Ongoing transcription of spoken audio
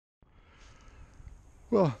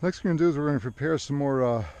Well, next we're going to do is we're going to prepare some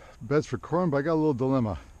more beds for corn, but I got a little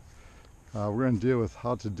dilemma. We're going to deal with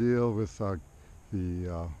how to deal with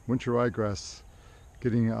the winter ryegrass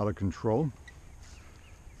getting out of control,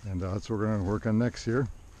 and that's what we're going to work on next year.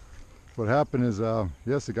 What happened is,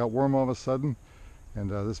 yes, it got warm all of a sudden,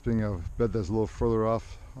 and this being a bed that's a little further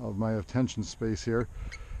off of my attention space here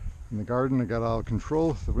in the garden, it got out of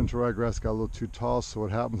control. The winter ryegrass got a little too tall, so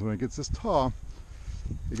what happens when it gets this tall,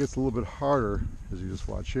 it gets a little bit harder, as you just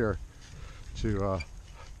watch here, to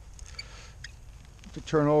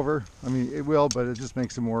turn over. I mean, it will, but it just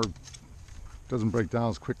makes it more, doesn't break down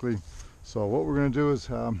as quickly. So what we're going to do is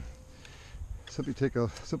simply take a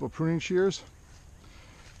simple pruning shears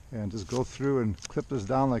and just go through and clip this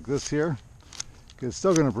down like this here. It's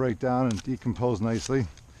still going to break down and decompose nicely,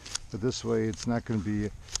 but this way it's not going to be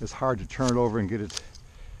as hard to turn it over and get it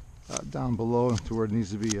down below to where it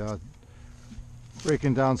needs to be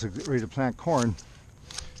breaking down so get ready to plant corn,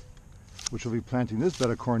 which will be planting this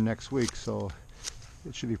bed of corn next week. So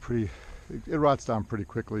it should be pretty, it rots down pretty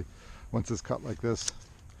quickly once it's cut like this.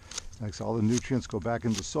 Next, all the nutrients go back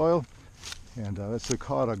into the soil, and that's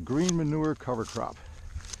called a green manure cover crop.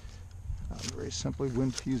 Very simply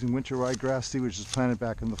using winter ryegrass seed, which is planted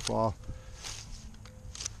back in the fall,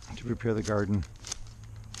 to prepare the garden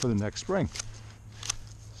for the next spring.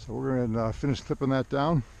 So we're going to finish clipping that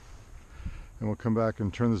down, and we'll come back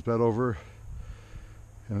and turn this bed over,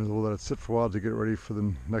 and we'll let it sit for a while to get ready for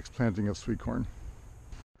the next planting of sweet corn.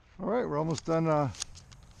 All right, we're almost done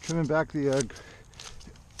trimming back the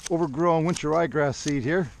overgrown winter ryegrass seed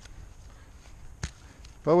here.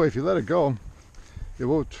 By the way, if you let it go, it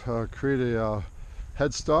won't create a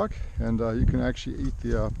headstock, and you can actually eat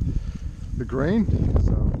the grain. It's,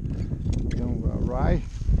 rye.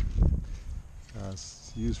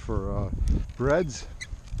 It's used for breads,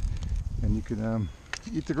 and you can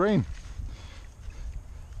eat the grain.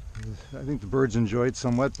 I think the birds enjoy it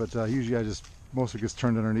somewhat, but usually most of it gets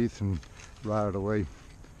turned underneath and rotted away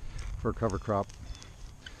for a cover crop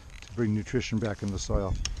to bring nutrition back in the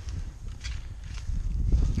soil.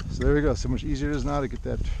 So there we go. So much easier it is now to get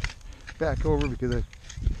that back over, because I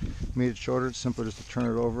made it shorter. It's simpler just to turn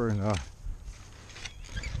it over and don't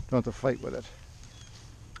have to fight with it.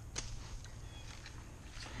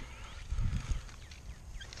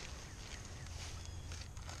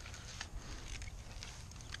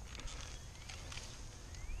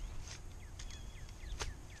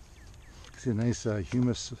 See a nice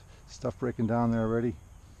humus stuff breaking down there already.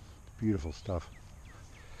 Beautiful stuff.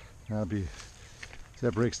 That'll be, as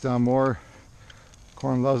that breaks down more,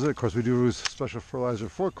 corn loves it. Of course, we do use special fertilizer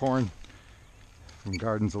for corn from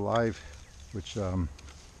Gardens Alive, which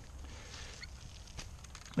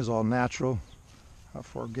is all natural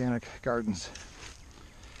for organic gardens.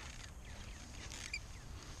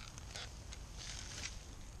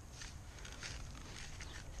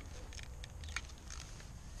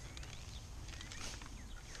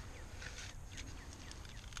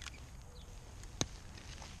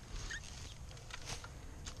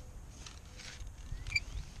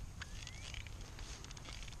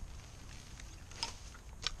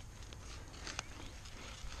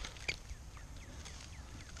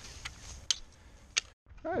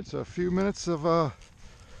 All right, so a few minutes of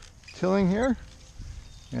tilling here,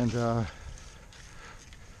 and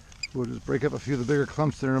we'll just break up a few of the bigger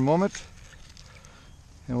clumps there in a moment,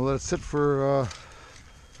 and we'll let it sit for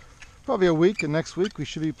probably a week, and next week we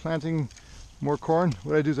should be planting more corn.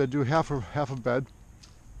 What I do is I do half a bed.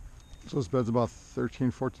 So this bed's about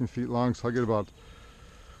 13-14 feet long, so I'll get about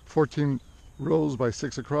 14 rows by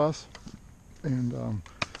 6 across, and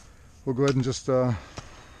we'll go ahead and just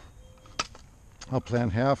I'll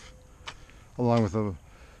plant half along with a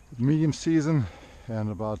medium season,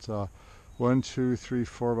 and about 1, 2, 3,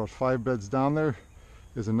 4, about 5 beds down there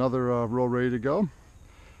is another row ready to go,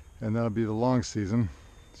 and that'll be the long season.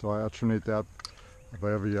 So I alternate that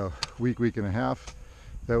by every week and a half.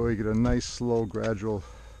 That way you get a nice, slow, gradual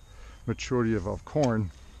maturity of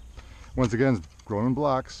corn. Once again, it's grown in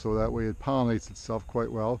blocks, so that way it pollinates itself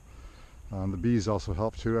quite well. The bees also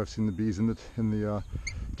help too. I've seen the bees in the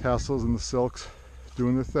tassels and the silks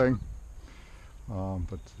doing their thing,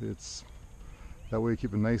 but it's that way you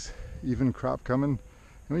keep a nice even crop coming.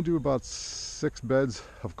 And we do about 6 beds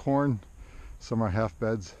of corn. Some are half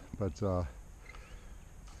beds, but and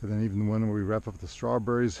then even when we wrap up the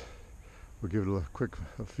strawberries, we'll give it a quick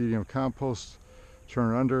feeding of compost,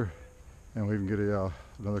 turn it under, and we even get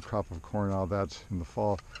another crop of corn out of that in the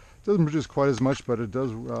fall. It doesn't produce quite as much, but it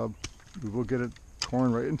does. We will get it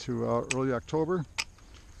corn right into early October,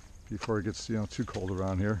 before it gets too cold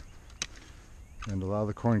around here, and a lot of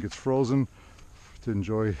the corn gets frozen to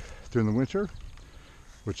enjoy during the winter.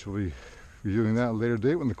 which we'll be reviewing that at a later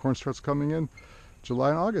date when the corn starts coming in July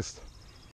and August.